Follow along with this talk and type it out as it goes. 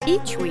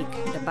Each week,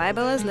 the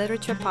Bible as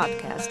Literature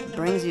podcast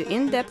brings you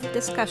in-depth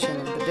discussion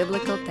of the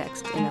biblical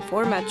text in a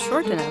format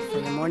short enough for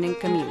your morning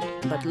commute,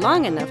 but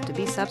long enough to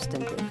be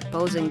substantive,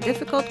 posing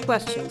difficult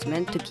questions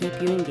meant to keep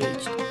you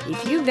engaged.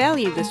 If you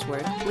value this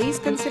work, please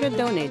consider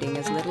donating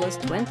as little as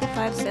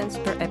 25 cents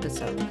per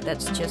episode.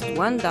 That's just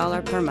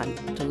 $1 per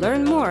month. To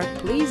learn more,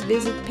 please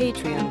visit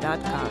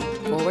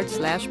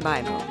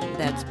patreon.com/Bible.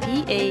 That's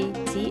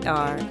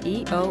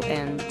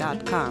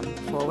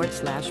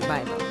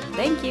patreon.com/Bible.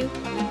 Thank you.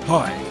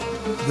 Hi,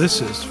 this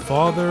is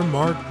Father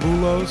Mark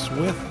Boulos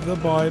with the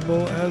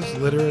Bible as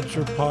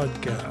Literature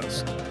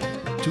podcast.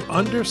 To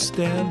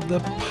understand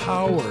the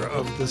power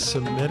of the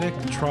Semitic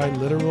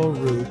Triliteral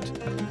root,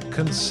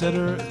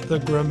 consider the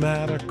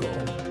grammatical,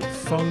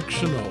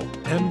 functional,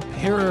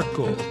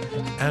 empirical,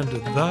 and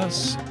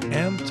thus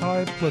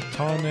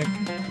anti-Platonic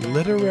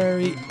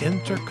literary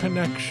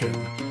interconnection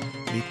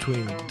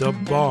between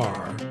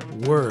DaBaR,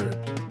 word,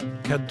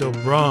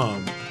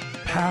 keDoBRam,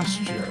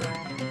 pasture,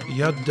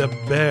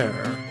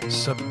 yaDBeR,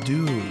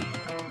 subdued,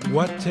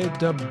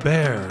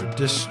 watteDaBBeR,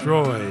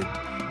 destroyed,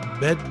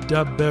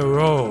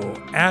 beDaBBeRo,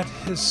 at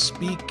his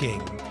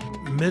speaking,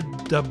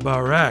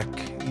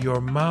 miDBaRek,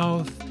 your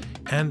mouth,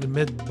 and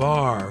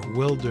miDBaR,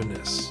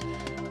 wilderness.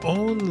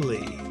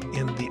 Only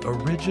in the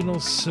original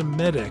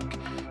Semitic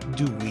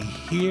do we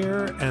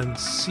hear and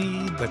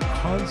see the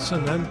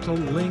consonantal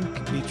link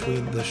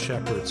between the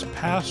shepherd's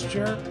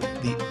pasture,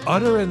 the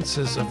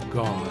utterances of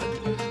God,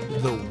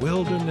 the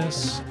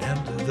wilderness, and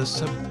the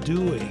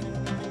subduing,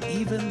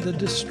 even the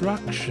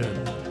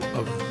destruction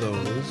of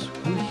those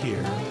who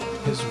hear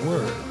his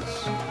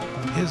words.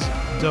 His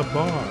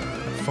DaBaR,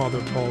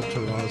 Father Paul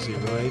Tarazi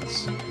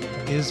writes,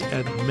 is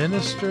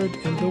administered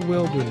in the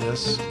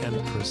wilderness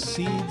and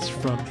proceeds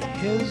from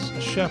his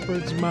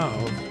shepherd's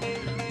mouth,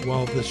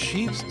 while the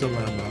sheep's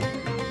dilemma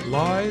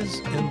lies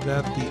in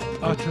that the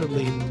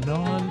utterly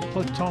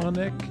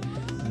non-Platonic,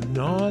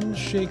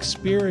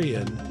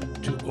 non-Shakespearean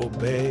to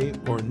obey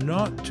or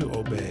not to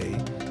obey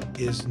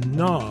is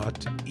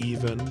not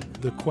even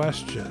the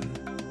question.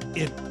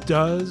 It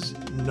does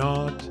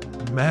not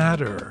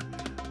matter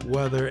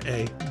whether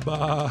a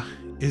ba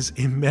is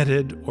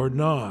emitted or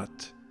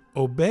not.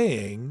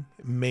 Obeying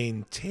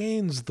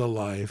maintains the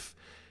life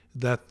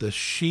that the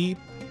sheep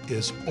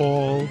is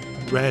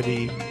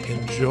already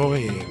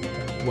enjoying,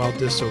 while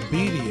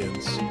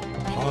disobedience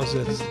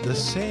posits the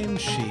same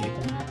sheep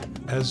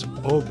as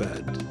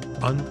Obed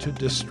unto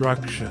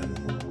destruction,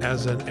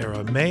 as an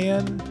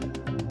Aramaean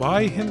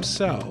by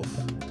himself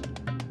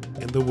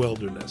in the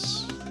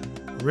wilderness.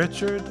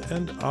 Richard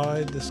and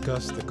I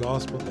discuss the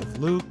Gospel of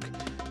Luke,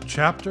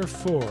 chapter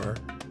 4,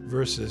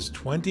 verses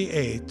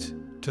 28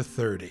 to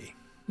 30.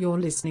 You're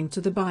listening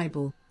to the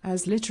Bible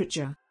as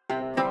Literature.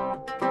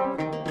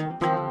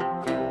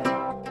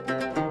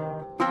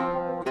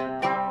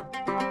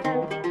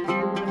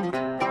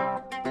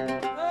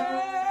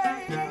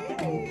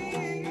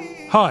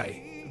 Hi.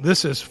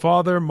 This is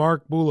Father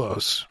Mark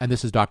Boulos. And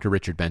this is Dr.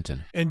 Richard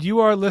Benton. And you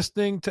are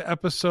listening to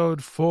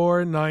episode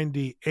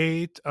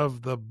 498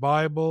 of the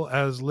Bible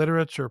as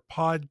Literature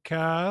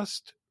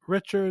podcast.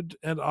 Richard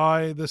and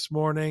I this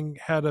morning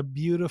had a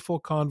beautiful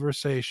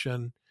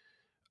conversation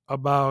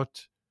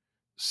about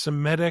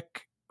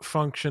Semitic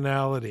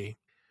functionality.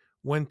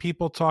 When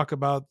people talk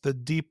about the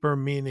deeper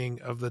meaning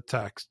of the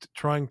text,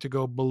 trying to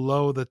go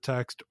below the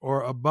text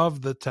or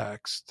above the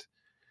text,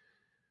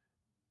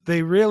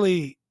 they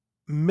really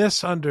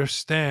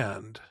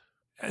misunderstand.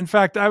 In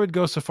fact, I would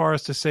go so far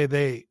as to say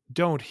they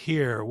don't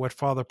hear what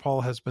Father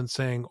Paul has been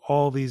saying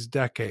all these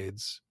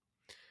decades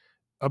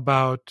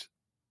about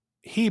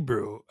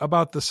Hebrew,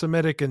 about the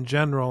Semitic in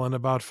general, and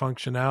about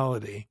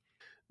functionality.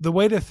 The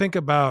way to think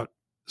about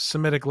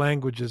Semitic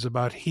languages,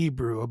 about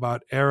Hebrew,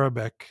 about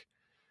Arabic,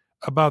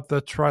 about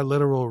the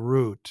triliteral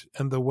root,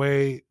 and the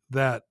way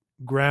that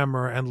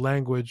grammar and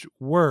language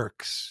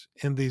works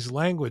in these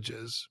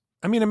languages.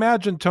 I mean,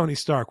 imagine Tony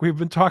Stark. We've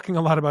been talking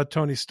a lot about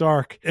Tony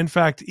Stark. In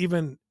fact,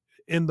 even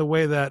in the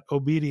way that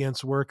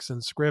obedience works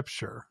in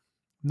Scripture,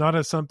 not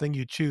as something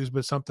you choose,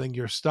 but something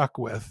you're stuck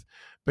with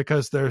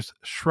because there's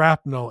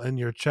shrapnel in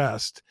your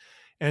chest,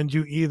 and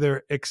you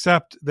either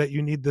accept that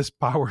you need this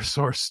power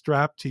source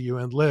strapped to you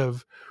and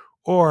live,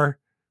 or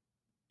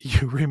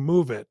you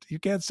remove it. You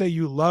can't say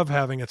you love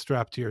having it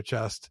strapped to your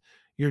chest.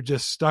 You're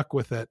just stuck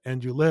with it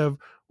and you live,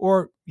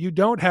 or you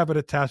don't have it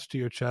attached to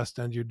your chest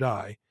and you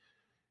die.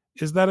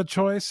 Is that a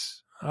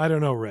choice? I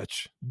don't know,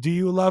 Rich. Do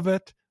you love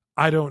it?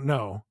 I don't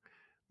know.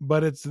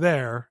 But it's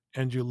there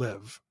and you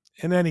live.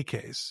 In any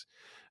case,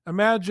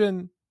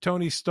 imagine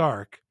Tony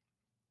Stark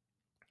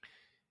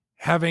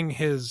having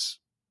his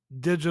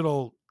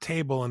digital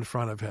table in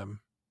front of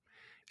him,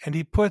 and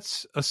he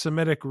puts a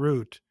Semitic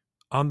root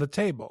on the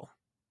table.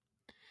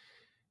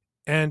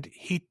 And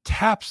he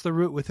taps the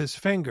root with his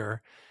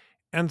finger,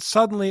 and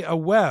suddenly a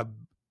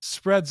web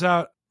spreads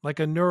out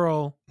like a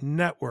neural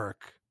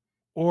network,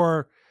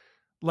 or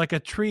like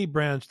a tree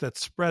branch that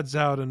spreads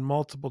out in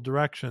multiple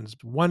directions,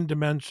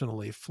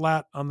 one-dimensionally,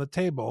 flat on the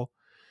table,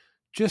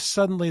 just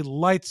suddenly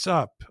lights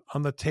up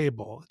on the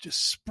table. It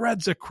just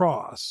spreads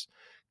across,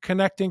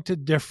 connecting to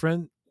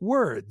different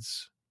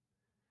words.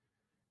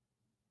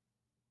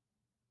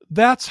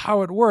 That's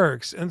how it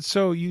works. And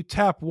so you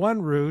tap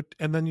one root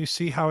and then you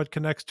see how it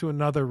connects to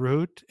another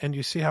root and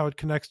you see how it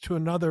connects to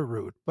another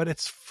root, but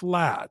it's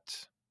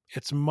flat.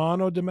 It's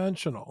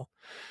monodimensional.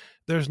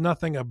 There's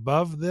nothing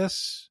above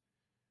this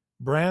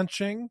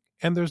branching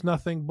and there's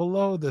nothing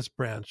below this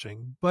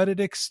branching, but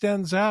it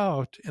extends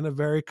out in a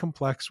very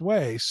complex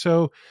way.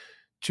 So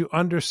to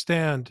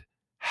understand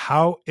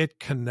how it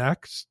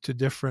connects to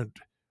different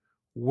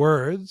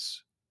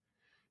words,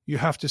 you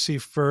have to see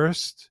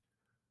first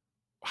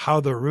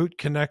how the root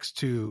connects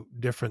to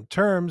different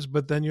terms,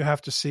 but then you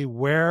have to see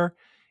where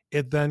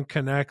it then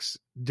connects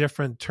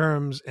different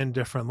terms in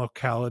different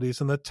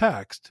localities in the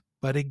text.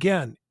 But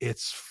again,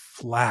 it's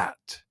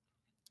flat.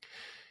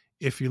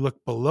 If you look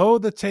below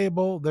the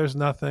table, there's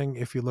nothing.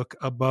 If you look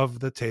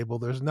above the table,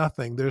 there's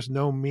nothing. There's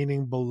no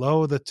meaning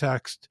below the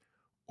text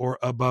or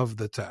above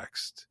the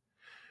text.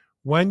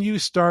 When you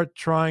start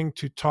trying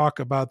to talk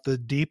about the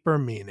deeper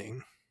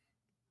meaning,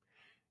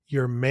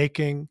 you're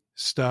making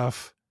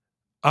stuff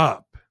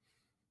up.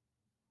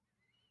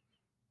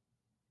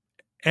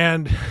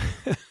 And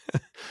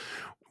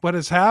what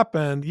has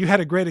happened, you had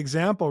a great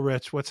example,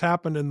 Rich, what's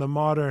happened in the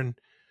modern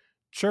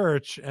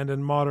church and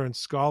in modern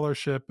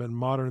scholarship and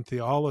modern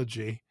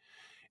theology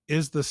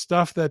is the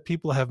stuff that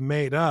people have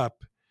made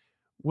up,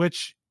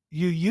 which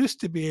you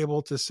used to be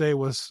able to say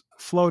was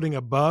floating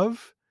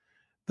above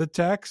the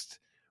text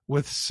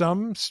with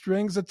some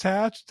strings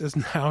attached, is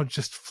now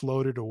just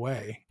floated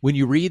away. When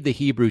you read the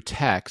Hebrew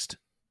text,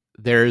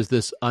 there's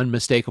this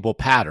unmistakable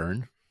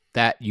pattern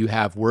that you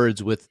have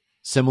words with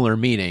similar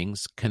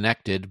meanings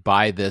connected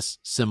by this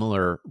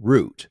similar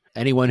root.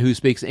 Anyone who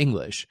speaks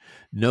English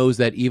knows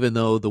that even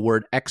though the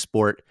word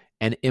export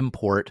and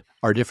import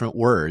are different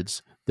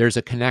words, there's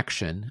a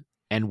connection,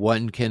 and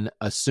one can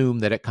assume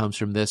that it comes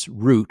from this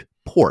root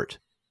port.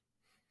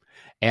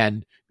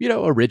 And,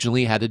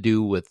 originally had to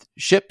do with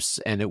ships,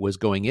 and it was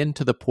going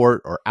into the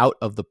port or out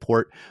of the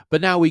port.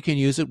 But now we can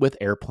use it with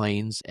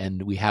airplanes,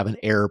 and we have an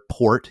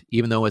airport,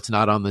 even though it's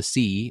not on the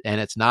sea and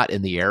it's not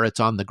in the air, it's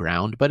on the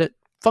ground, but it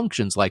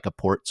functions like a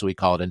port, so we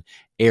call it an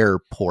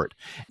airport.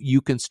 You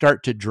can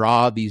start to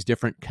draw these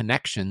different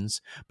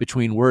connections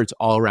between words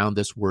all around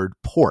this word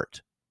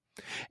port.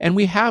 And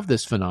we have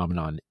this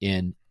phenomenon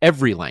in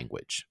every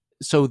language.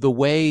 So the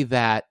way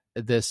that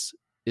this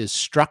is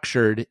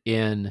structured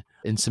in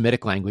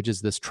Semitic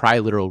languages, this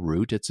triliteral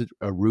root, it's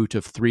a root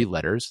of 3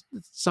 letters,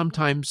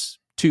 sometimes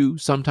 2,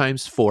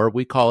 sometimes 4.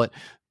 We call it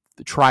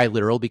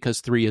triliteral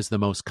because 3 is the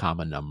most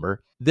common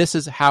number. This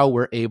is how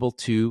we're able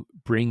to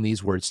bring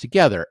these words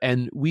together.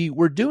 And we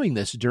were doing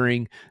this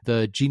during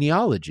the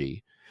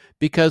genealogy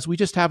because we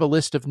just have a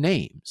list of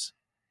names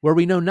where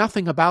we know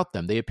nothing about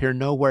them. They appear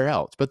nowhere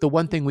else. But the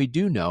one thing we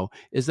do know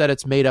is that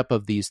it's made up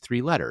of these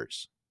 3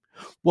 letters.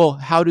 Well,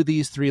 how do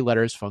these 3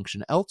 letters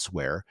function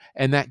elsewhere?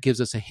 And that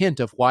gives us a hint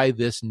of why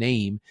this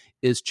name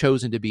is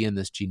chosen to be in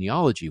this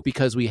genealogy,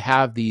 because we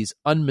have these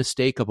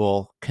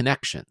unmistakable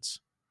connections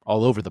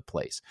all over the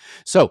place.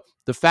 So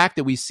the fact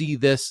that we see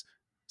this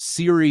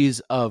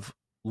series of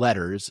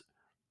letters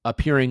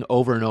appearing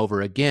over and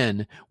over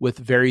again with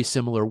very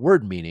similar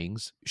word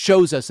meanings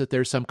shows us that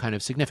there's some kind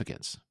of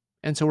significance.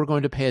 And so we're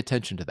going to pay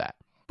attention to that.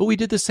 But we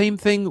did the same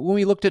thing when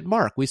we looked at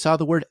Mark. We saw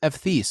the word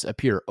ephthys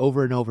appear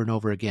over and over and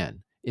over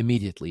again.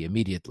 Immediately.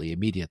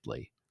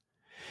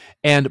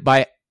 And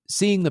by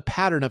seeing the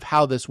pattern of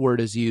how this word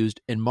is used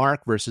in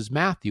Mark versus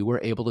Matthew, we're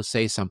able to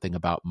say something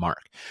about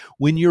Mark.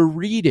 When you're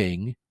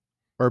reading,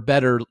 or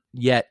better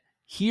yet,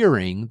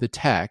 hearing the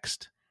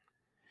text,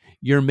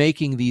 you're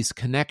making these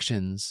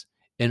connections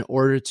in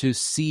order to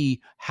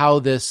see how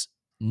this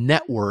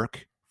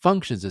network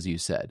functions, as you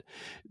said.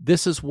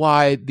 This is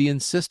why the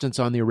insistence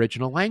on the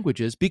original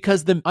languages,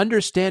 because the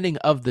understanding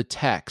of the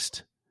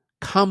text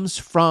comes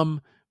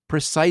from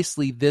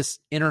precisely this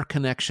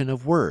interconnection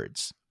of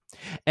words.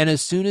 And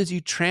as soon as you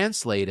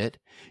translate it,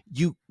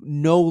 you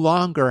no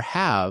longer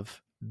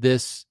have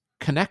this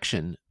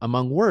connection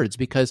among words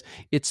because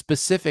it's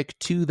specific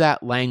to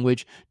that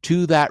language,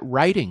 to that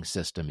writing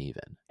system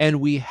even.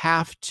 And we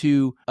have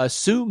to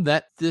assume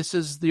that this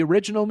is the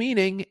original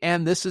meaning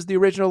and this is the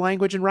original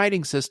language and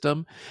writing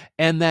system,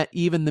 and that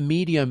even the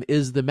medium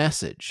is the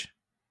message.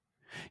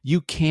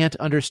 You can't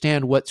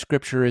understand what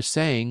Scripture is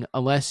saying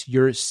unless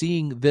you're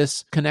seeing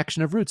this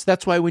connection of roots.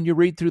 That's why when you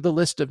read through the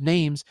list of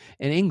names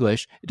in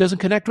English, it doesn't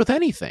connect with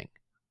anything.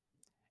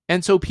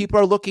 And so people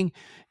are looking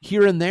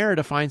here and there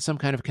to find some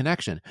kind of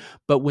connection.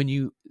 But when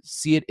you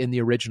see it in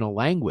the original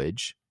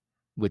language,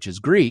 which is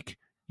Greek,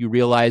 you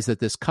realize that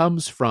this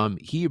comes from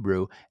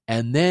Hebrew,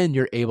 and then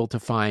you're able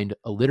to find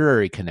a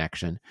literary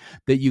connection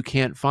that you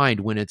can't find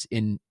when it's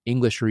in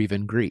English or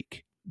even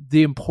Greek.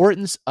 The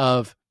importance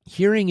of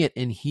hearing it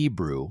in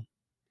Hebrew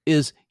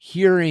is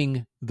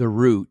hearing the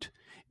root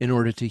in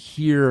order to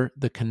hear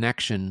the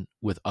connection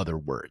with other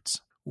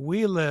words.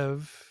 We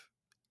live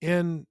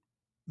in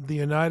the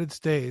United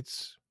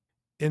States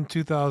in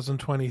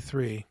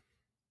 2023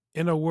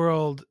 in a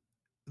world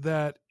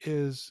that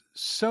is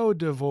so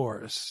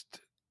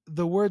divorced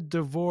the word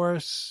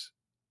divorce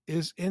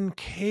is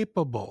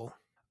incapable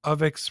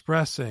of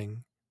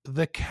expressing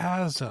the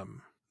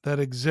chasm that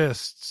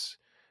exists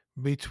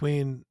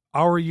between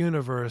our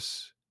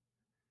universe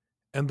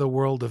and the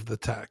world of the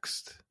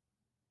text.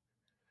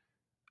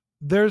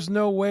 There's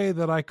no way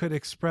that I could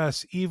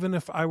express, even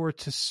if I were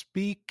to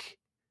speak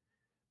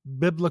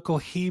biblical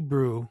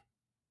Hebrew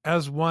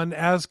as one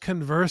as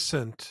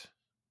conversant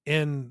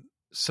in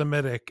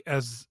Semitic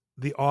as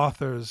the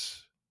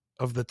authors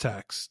of the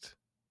text.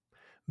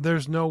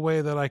 There's no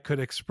way that I could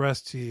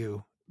express to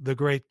you the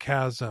great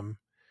chasm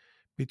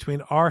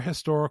between our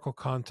historical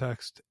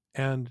context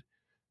and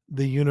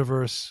the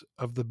universe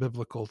of the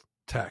biblical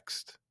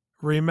text.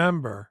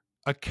 Remember,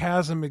 a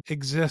chasm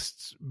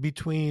exists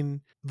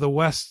between the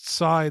west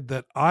side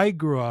that I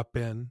grew up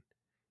in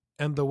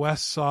and the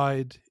west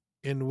side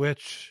in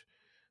which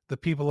the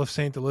people of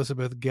St.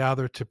 Elizabeth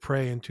gathered to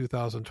pray in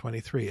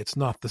 2023. It's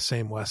not the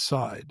same west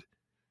side.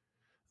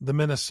 The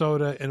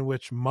Minnesota in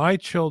which my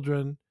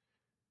children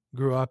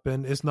grew up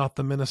in is not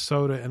the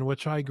Minnesota in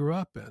which I grew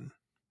up in.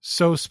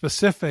 So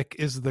specific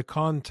is the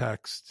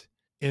context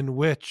in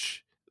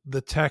which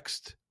the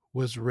text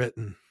was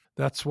written.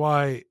 That's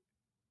why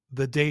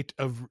the date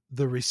of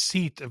the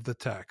receipt of the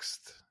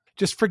text.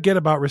 Just forget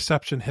about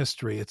reception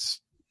history.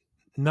 It's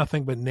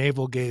nothing but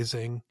navel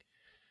gazing.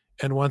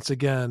 And once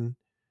again,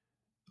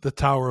 the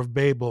Tower of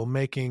Babel,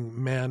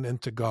 making man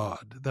into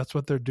God. That's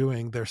what they're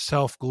doing. They're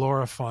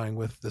self-glorifying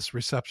with this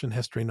reception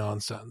history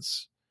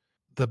nonsense.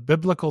 The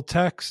biblical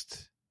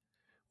text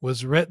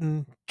was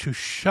written to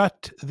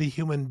shut the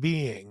human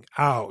being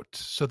out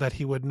so that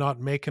he would not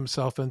make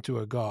himself into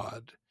a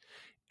god.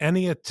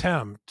 Any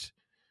attempt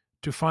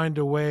to find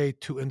a way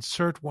to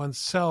insert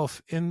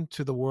oneself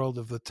into the world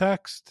of the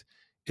text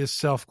is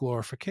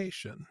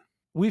self-glorification.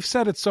 We've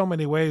said it so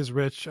many ways,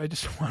 Rich. I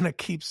just want to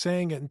keep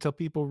saying it until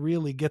people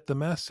really get the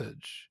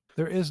message.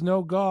 There is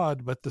no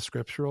God but the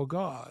scriptural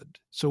God.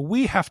 So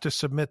we have to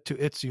submit to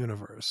its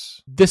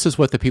universe. This is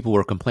what the people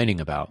were complaining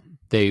about.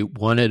 They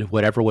wanted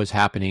whatever was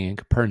happening in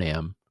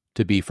Capernaum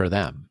to be for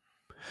them.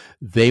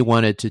 They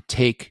wanted to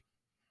take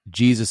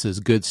Jesus's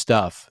good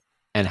stuff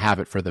and have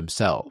it for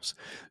themselves.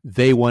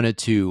 They wanted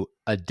to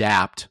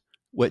adapt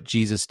what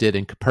Jesus did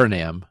in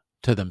Capernaum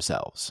to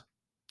themselves.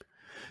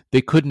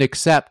 They couldn't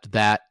accept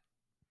that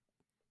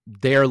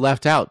they are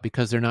left out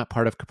because they're not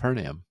part of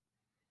Capernaum.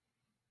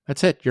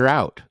 That's it. You're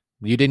out.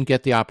 You didn't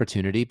get the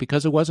opportunity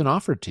because it wasn't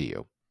offered to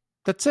you.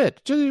 That's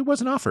it. It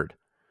wasn't offered.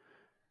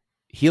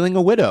 Healing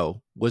a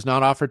widow was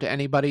not offered to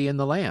anybody in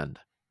the land,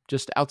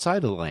 just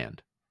outside of the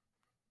land.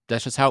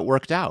 That's just how it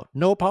worked out.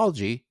 No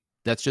apology.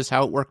 That's just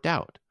how it worked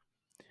out.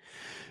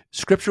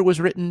 Scripture was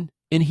written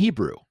in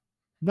Hebrew,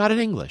 not in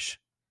English.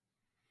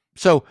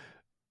 So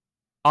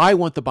I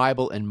want the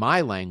Bible in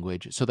my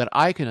language so that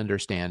I can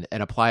understand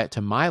and apply it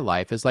to my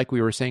life. As like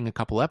we were saying a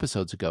couple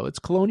episodes ago, it's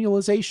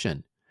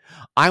colonialization.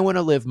 I want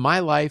to live my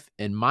life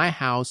in my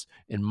house,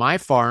 in my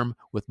farm,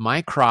 with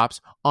my crops,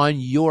 on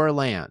your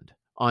land,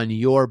 on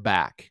your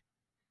back.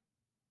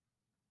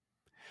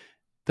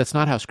 That's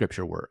not how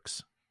Scripture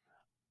works.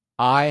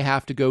 I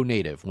have to go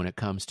native when it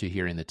comes to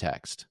hearing the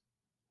text.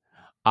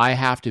 I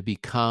have to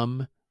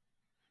become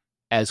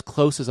as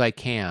close as I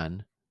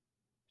can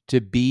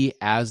to be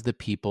as the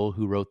people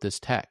who wrote this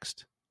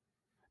text.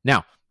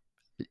 Now,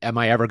 am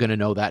I ever going to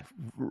know that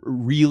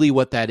really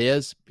what that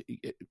is?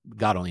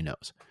 God only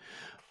knows.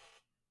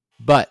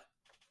 But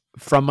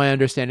from my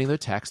understanding of the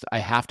text, I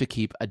have to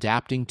keep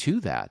adapting to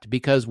that,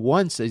 because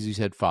once, as you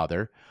said,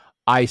 Father,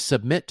 I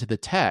submit to the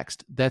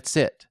text, that's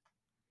it.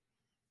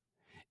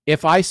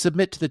 If I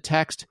submit to the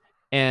text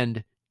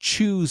and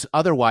choose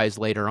otherwise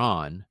later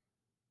on,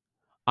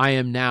 I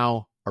am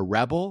now a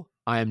rebel,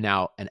 I am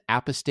now an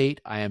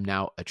apostate, I am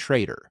now a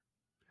traitor.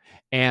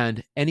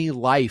 And any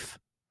life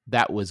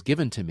that was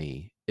given to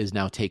me is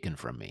now taken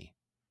from me.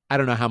 I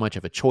don't know how much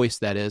of a choice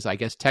that is. I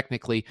guess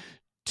technically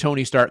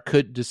Tony Stark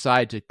could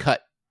decide to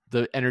cut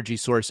the energy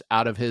source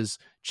out of his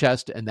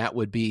chest, and that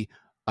would be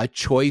a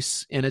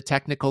choice in a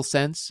technical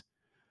sense,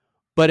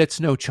 but it's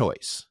no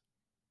choice.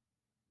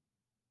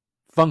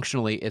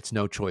 Functionally, it's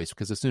no choice,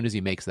 because as soon as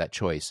he makes that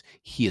choice,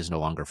 he is no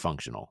longer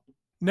functional.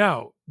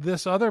 Now,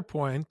 this other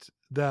point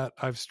that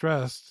I've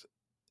stressed,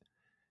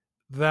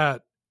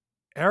 that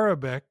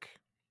Arabic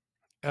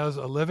as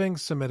a living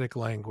Semitic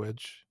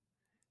language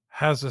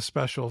has a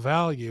special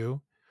value,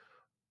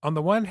 on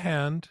the one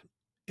hand,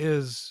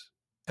 is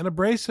an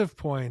abrasive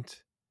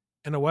point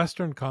in a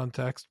Western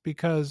context,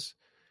 because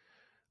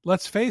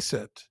let's face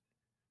it,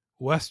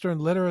 Western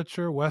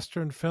literature,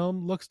 Western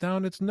film looks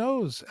down its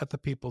nose at the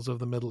peoples of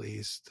the Middle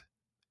East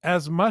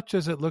as much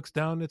as it looks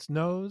down its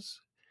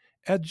nose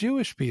at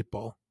Jewish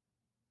people.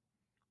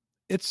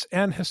 It's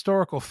an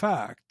historical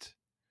fact,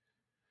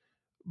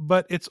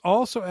 but it's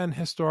also an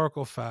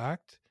historical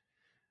fact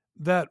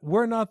that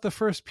we're not the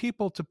first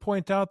people to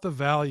point out the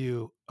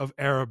value of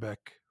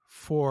Arabic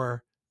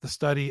for the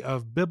study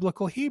of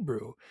biblical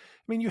Hebrew.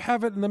 I mean, you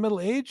have it in the Middle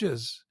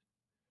Ages,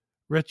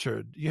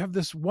 Richard. You have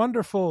this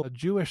wonderful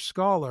Jewish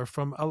scholar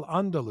from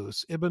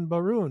Al-Andalus, Ibn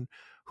Barun,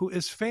 who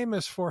is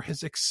famous for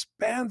his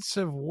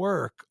expansive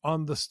work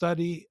on the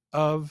study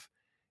of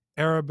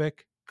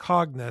Arabic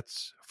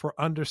cognates for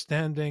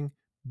understanding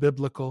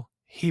biblical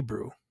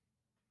Hebrew.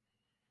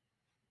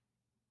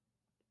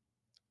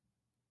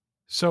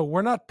 So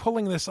we're not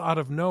pulling this out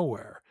of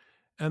nowhere.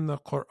 And the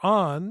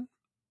Quran,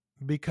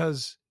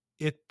 because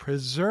it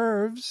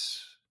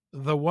preserves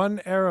the one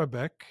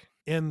Arabic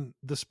in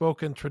the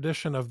spoken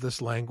tradition of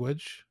this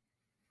language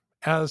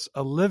as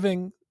a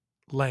living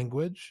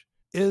language,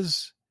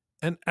 is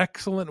an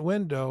excellent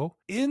window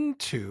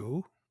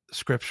into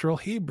scriptural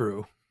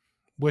Hebrew,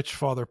 which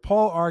Father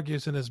Paul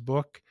argues in his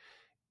book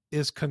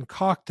is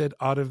concocted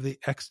out of the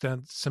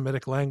extant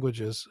Semitic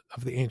languages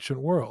of the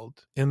ancient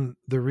world in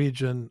the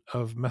region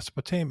of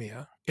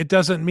Mesopotamia. It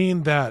doesn't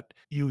mean that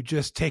you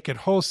just take it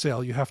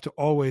wholesale. You have to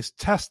always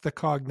test the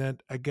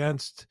cognate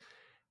against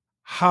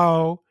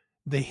how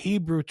the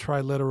Hebrew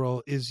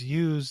triliteral is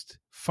used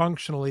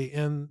functionally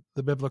in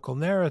the biblical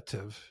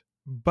narrative.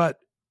 But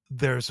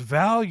there's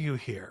value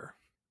here.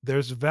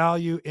 There's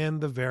value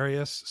in the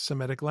various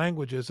Semitic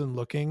languages and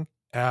looking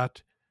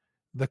at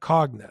the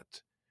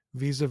cognate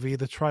vis-a-vis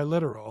the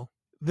triliteral.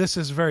 This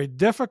is very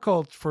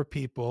difficult for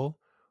people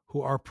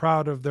who are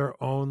proud of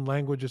their own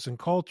languages and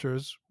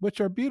cultures,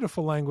 which are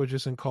beautiful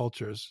languages and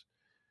cultures.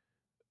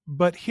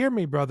 But hear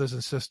me, brothers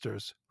and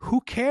sisters,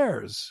 who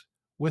cares?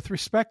 With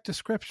respect to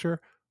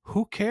Scripture,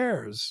 who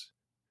cares?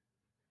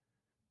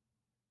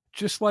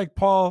 Just like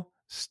Paul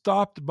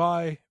stopped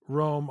by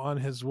Rome on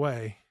his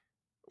way,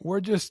 we're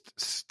just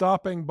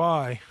stopping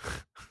by.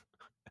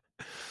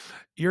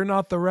 You're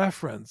not the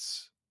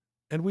reference.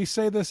 And we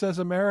say this as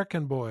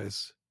American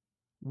boys.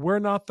 We're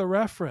not the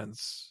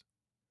reference.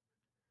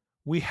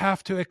 We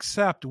have to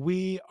accept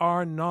we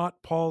are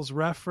not Paul's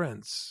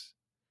reference.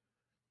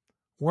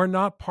 We're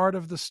not part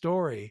of the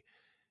story.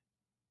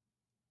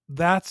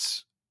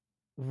 That's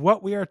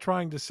what we are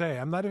trying to say.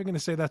 I'm not even going to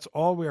say that's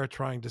all we are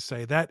trying to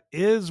say. That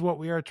is what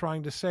we are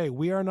trying to say.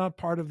 We are not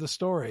part of the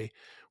story.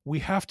 We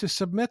have to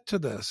submit to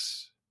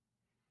this.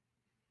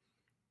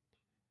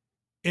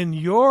 In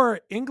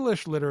your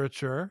English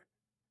literature,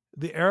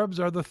 the Arabs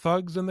are the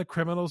thugs and the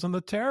criminals and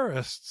the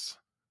terrorists.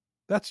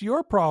 That's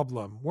your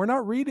problem. We're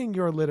not reading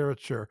your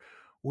literature.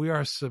 We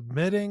are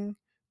submitting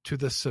to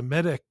the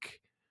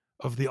Semitic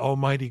of the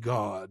Almighty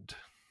God.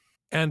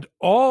 And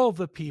all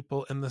the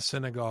people in the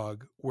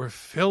synagogue were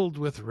filled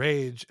with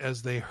rage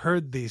as they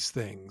heard these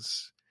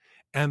things.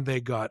 And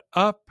they got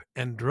up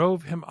and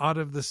drove him out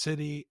of the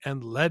city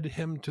and led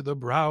him to the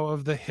brow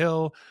of the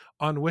hill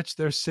on which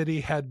their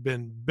city had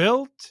been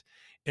built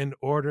in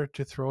order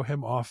to throw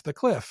him off the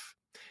cliff.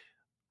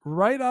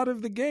 Right out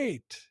of the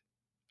gate,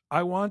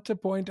 I want to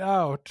point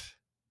out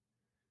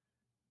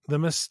the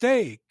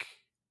mistake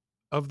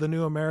of the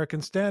New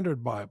American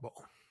Standard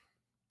Bible.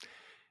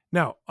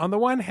 Now, on the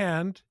one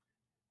hand,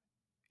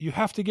 you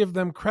have to give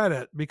them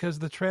credit because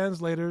the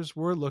translators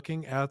were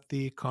looking at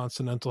the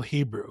consonantal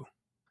Hebrew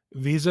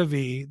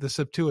vis-a-vis the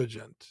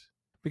Septuagint.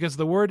 Because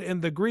the word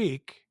in the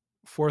Greek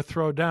for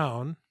throw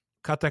down,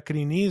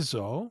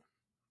 katakrinizo,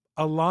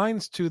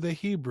 aligns to the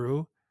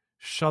Hebrew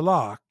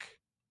shalak.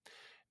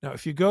 Now,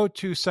 if you go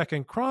to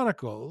 2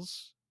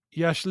 Chronicles,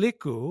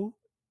 yashliku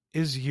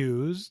is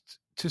used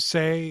to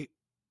say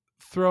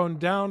thrown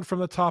down from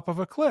the top of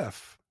a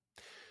cliff.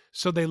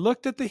 So they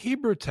looked at the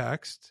Hebrew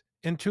text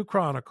in 2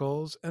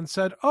 Chronicles and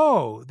said,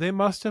 oh, they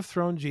must have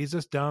thrown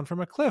Jesus down from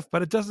a cliff.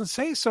 But it doesn't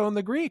say so in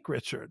the Greek,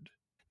 Richard.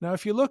 Now,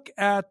 if you look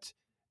at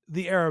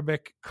the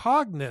Arabic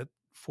cognate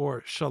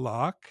for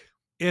shalak,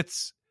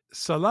 it's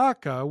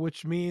salaka,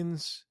 which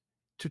means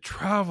to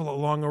travel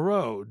along a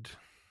road.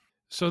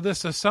 So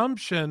this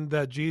assumption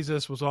that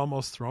Jesus was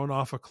almost thrown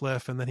off a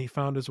cliff and then he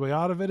found his way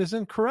out of it is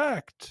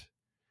incorrect.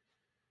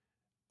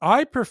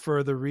 I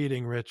prefer the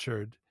reading,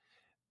 Richard,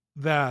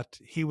 that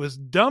he was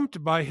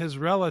dumped by his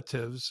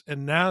relatives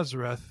in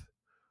Nazareth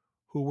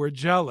who were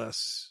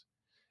jealous.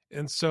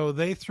 And so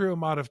they threw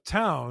him out of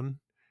town,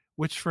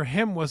 which for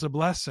him was a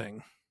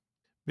blessing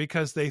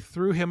because they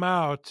threw him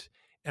out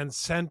and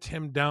sent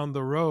him down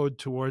the road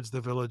towards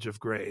the village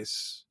of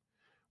grace,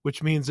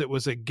 which means it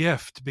was a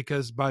gift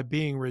because by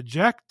being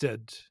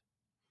rejected,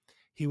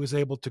 he was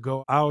able to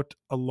go out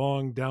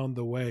along down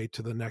the way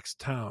to the next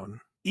town.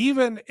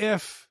 Even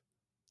if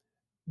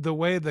the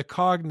way the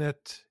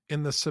cognate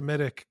in the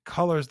Semitic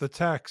colors the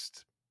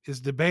text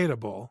is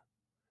debatable,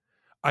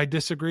 I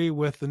disagree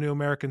with the New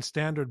American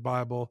Standard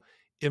Bible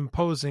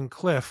imposing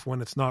cliff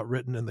when it's not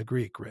written in the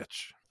Greek,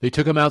 Rich. They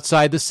took him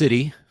outside the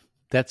city.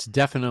 That's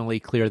definitely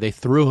clear. They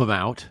threw him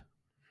out.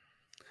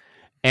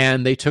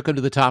 And they took him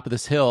to the top of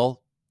this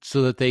hill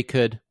so that they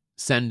could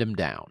send him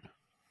down.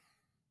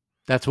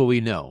 That's what we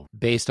know,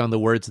 based on the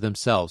words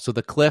themselves. So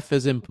the cliff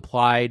is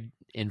implied,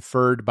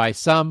 inferred by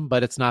some,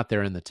 but it's not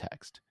there in the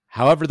text.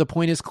 However, the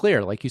point is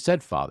clear, like you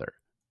said, Father.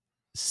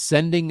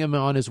 Sending him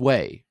on his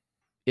way.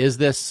 Is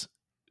this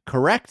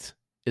correct?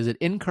 Is it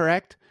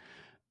incorrect?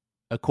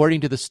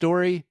 According to the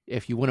story,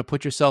 if you want to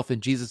put yourself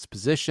in Jesus'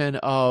 position,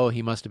 oh,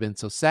 he must have been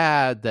so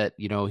sad that,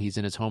 he's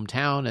in his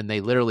hometown and they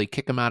literally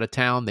kick him out of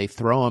town. They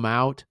throw him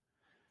out.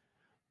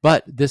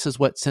 But this is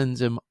what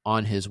sends him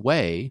on his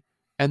way,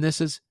 and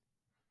this is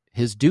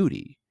his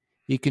duty.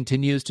 He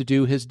continues to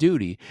do his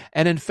duty.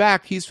 And in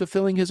fact, he's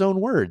fulfilling his own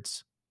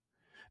words,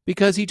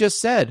 because he just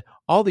said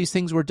all these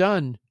things were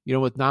done,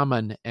 with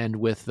Naaman and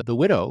with the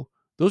widow.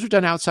 Those were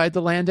done outside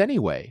the land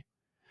anyway.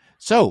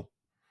 So,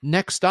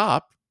 next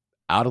stop,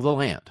 out of the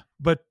land.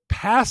 But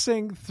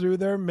passing through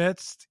their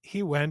midst,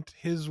 he went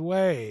his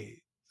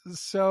way.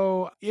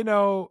 So,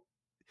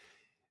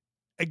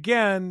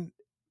 again,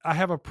 I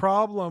have a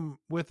problem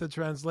with the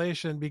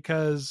translation,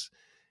 because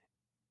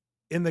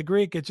in the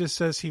Greek, it just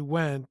says he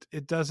went.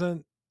 It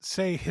doesn't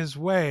say his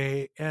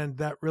way, and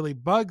that really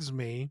bugs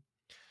me,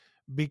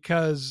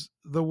 because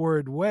the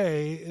word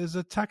way is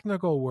a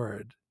technical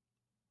word.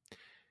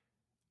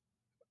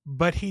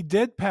 But he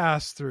did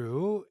pass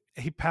through.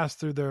 He passed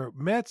through their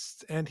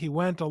midst, and he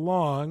went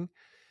along,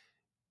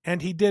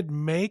 and he did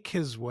make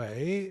his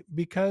way,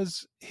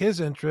 because his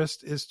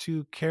interest is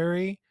to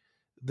carry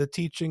the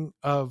teaching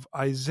of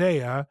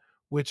Isaiah,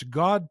 which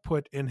God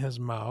put in his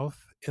mouth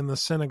in the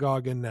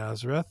synagogue in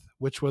Nazareth,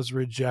 which was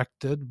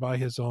rejected by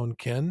his own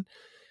kin.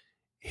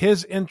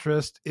 His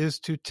interest is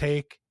to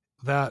take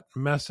that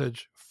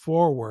message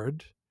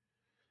forward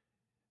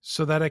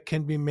so that it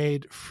can be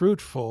made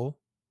fruitful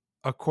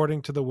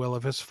according to the will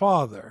of his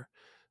Father.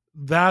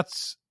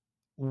 That's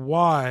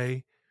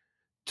why,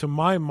 to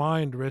my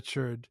mind,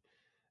 Richard,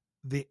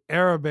 the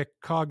Arabic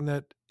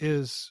cognate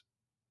is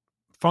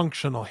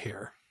functional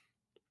here.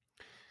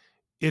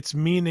 Its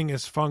meaning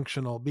is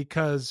functional,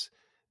 because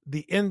the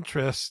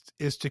interest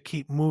is to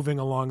keep moving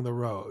along the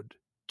road,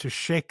 to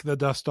shake the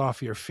dust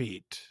off your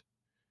feet.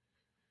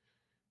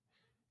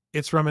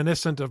 It's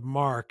reminiscent of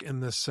Mark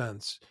in this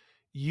sense.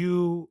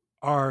 You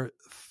are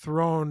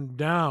thrown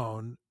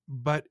down,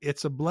 but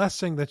it's a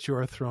blessing that you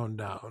are thrown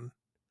down.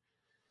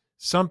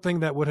 Something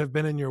that would have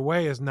been in your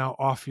way is now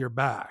off your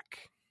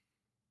back,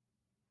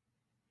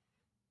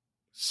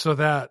 so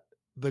that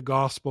the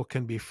gospel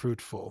can be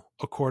fruitful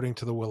according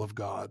to the will of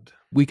God.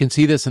 We can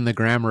see this in the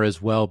grammar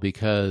as well,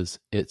 because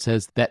it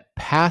says that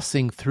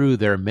passing through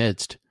their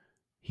midst,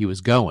 he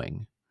was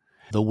going.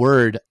 The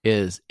word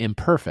is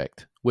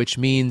imperfect, which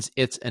means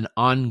it's an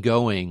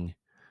ongoing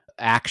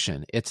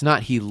action. It's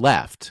not he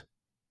left.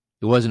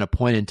 It wasn't a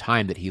point in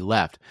time that he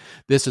left.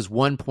 This is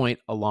one point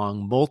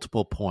along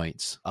multiple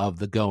points of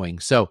the going.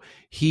 So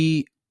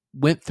he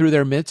went through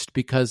their midst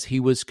because he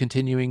was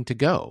continuing to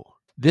go.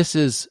 This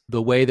is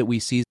the way that we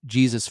see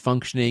Jesus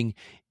functioning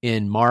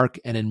in Mark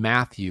and in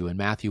Matthew. In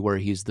Matthew, where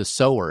he's the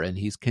sower and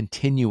he's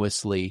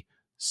continuously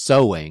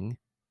sowing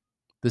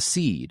the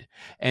seed.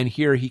 And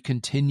here he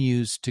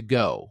continues to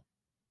go.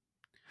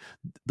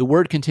 The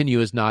word continue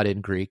is not in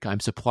Greek. I'm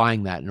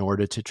supplying that in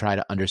order to try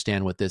to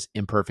understand what this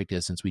imperfect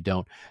is, since we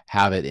don't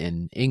have it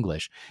in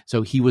English.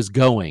 So he was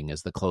going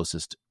is the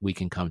closest we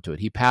can come to it.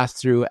 He passed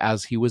through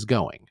as he was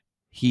going.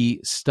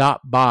 He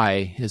stopped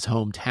by his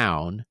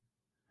hometown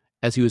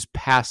as he was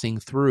passing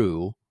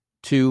through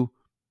to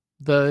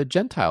the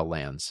Gentile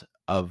lands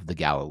of the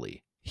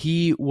Galilee.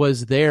 He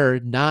was there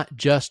not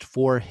just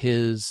for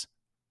his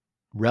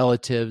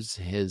relatives,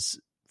 his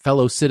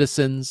fellow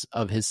citizens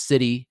of his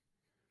city.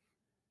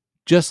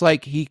 Just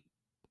like he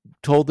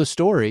told the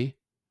story,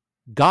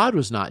 God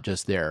was not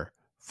just there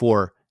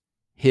for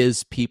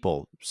his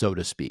people, so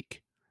to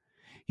speak.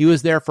 He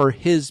was there for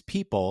his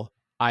people,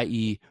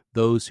 i.e.,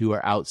 those who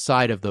are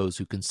outside of those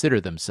who consider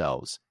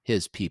themselves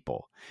his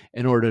people,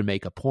 in order to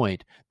make a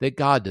point that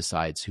God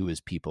decides who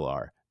his people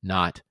are,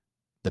 not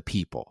the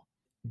people.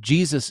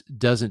 Jesus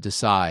doesn't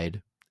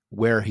decide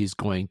where he's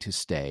going to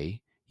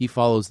stay. He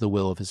follows the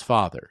will of his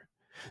Father.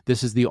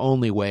 This is the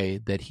only way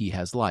that he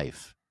has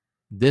life.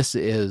 This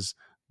is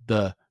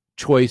the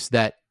choice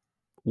that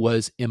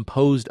was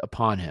imposed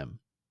upon him.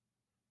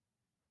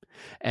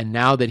 And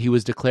now that he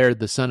was declared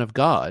the Son of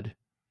God,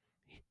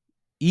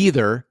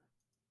 either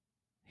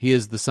he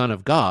is the Son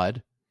of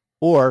God,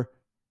 or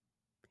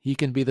he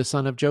can be the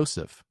son of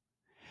Joseph.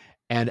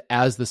 And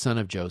as the son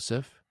of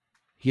Joseph,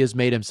 he has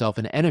made himself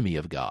an enemy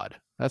of God.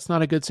 That's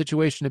not a good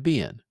situation to be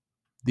in.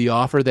 The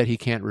offer that he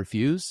can't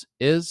refuse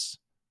is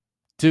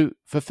to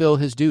fulfill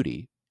his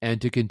duty and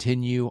to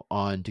continue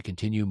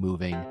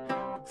moving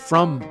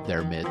from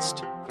their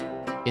midst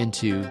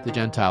into the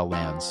Gentile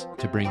lands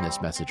to bring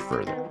this message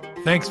further.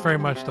 Thanks very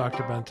much,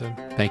 Dr. Benton.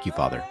 Thank you,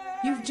 Father.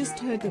 You've just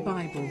heard the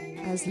Bible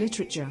as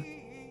literature.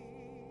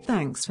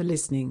 Thanks for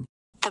listening.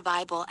 The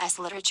Bible as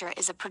Literature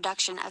is a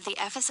production of the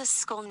Ephesus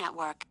School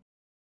Network.